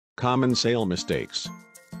Common sale mistakes.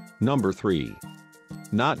 Number 3.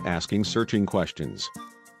 Not asking searching questions.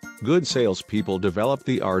 Good salespeople develop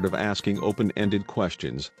the art of asking open-ended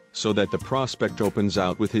questions, so that the prospect opens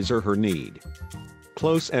out with his or her need.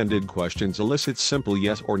 Close-ended questions elicit simple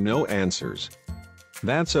yes or no answers.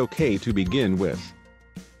 That's okay to begin with.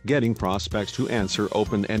 Getting prospects to answer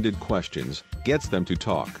open-ended questions gets them to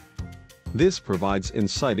talk. This provides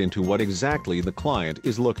insight into what exactly the client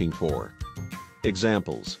is looking for.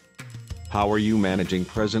 Examples. How are you managing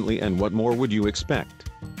presently and what more would you expect?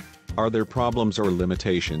 Are there problems or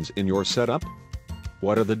limitations in your setup?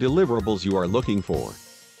 What are the deliverables you are looking for?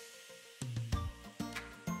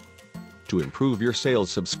 To improve your sales,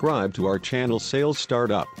 subscribe to our channel Sales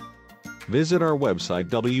Startup. Visit our website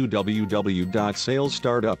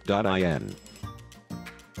www.salesstartup.in.